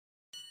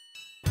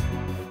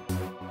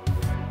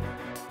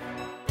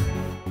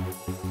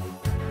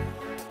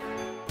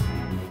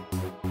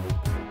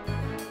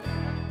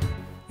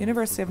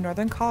University of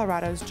Northern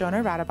Colorado's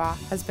Jonah Radebaugh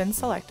has been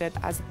selected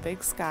as the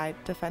Big Sky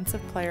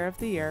Defensive Player of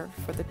the Year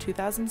for the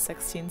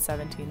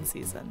 2016-17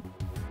 season.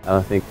 I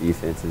don't think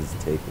defense is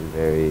taken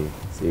very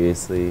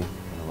seriously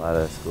in a lot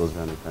of schools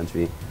around the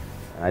country.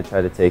 And I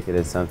try to take it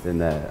as something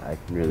that I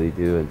can really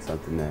do and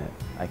something that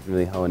I can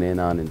really hone in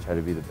on and try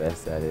to be the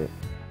best at it.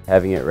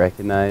 Having it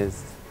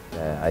recognized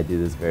that I do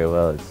this very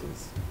well, it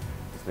just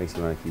makes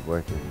you want to keep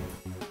working.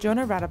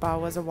 Jonah Radebaugh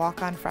was a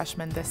walk-on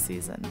freshman this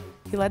season.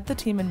 He led the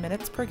team in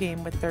minutes per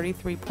game with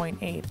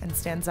 33.8 and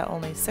stands at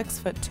only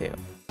 6'2".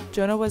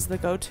 Jonah was the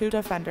go-to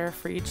defender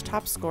for each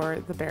top scorer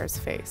the Bears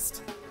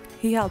faced.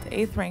 He held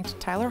 8th-ranked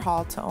Tyler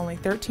Hall to only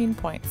 13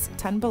 points,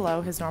 10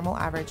 below his normal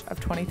average of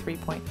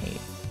 23.8.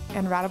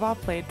 And Radebaugh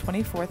played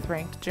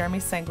 24th-ranked Jeremy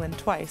Sanglin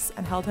twice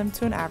and held him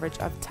to an average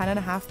of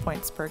 10.5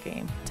 points per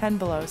game, 10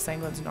 below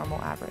Sanglin's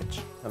normal average.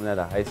 Coming out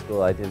of high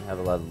school, I didn't have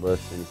a lot of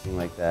looks or anything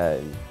like that.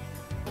 And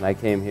when I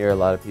came here, a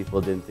lot of people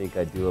didn't think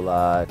I'd do a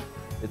lot.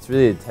 It's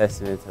really a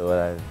testament to what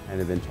I've kind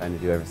of been trying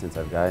to do ever since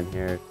I've gotten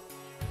here.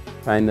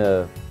 Trying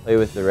to play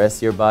with the rest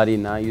of your body,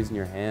 not using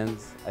your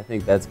hands. I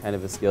think that's kind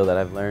of a skill that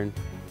I've learned,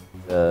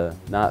 to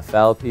not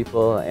foul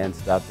people and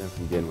stop them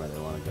from getting where they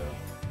want to go.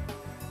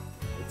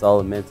 It's all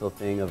a mental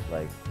thing of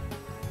like,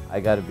 I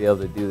got to be able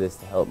to do this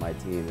to help my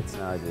team. It's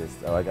not just,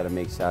 oh, I got to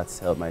make shots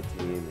to help my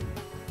team, and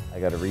I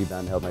got to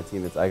rebound to help my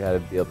team. It's I got to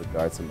be able to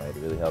guard somebody to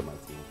really help my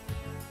team.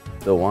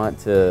 The want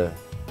to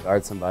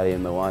guard somebody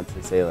and the want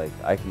to say like,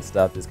 I can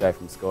stop this guy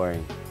from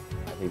scoring,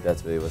 I think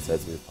that's really what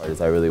sets me apart,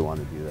 is I really want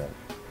to do that.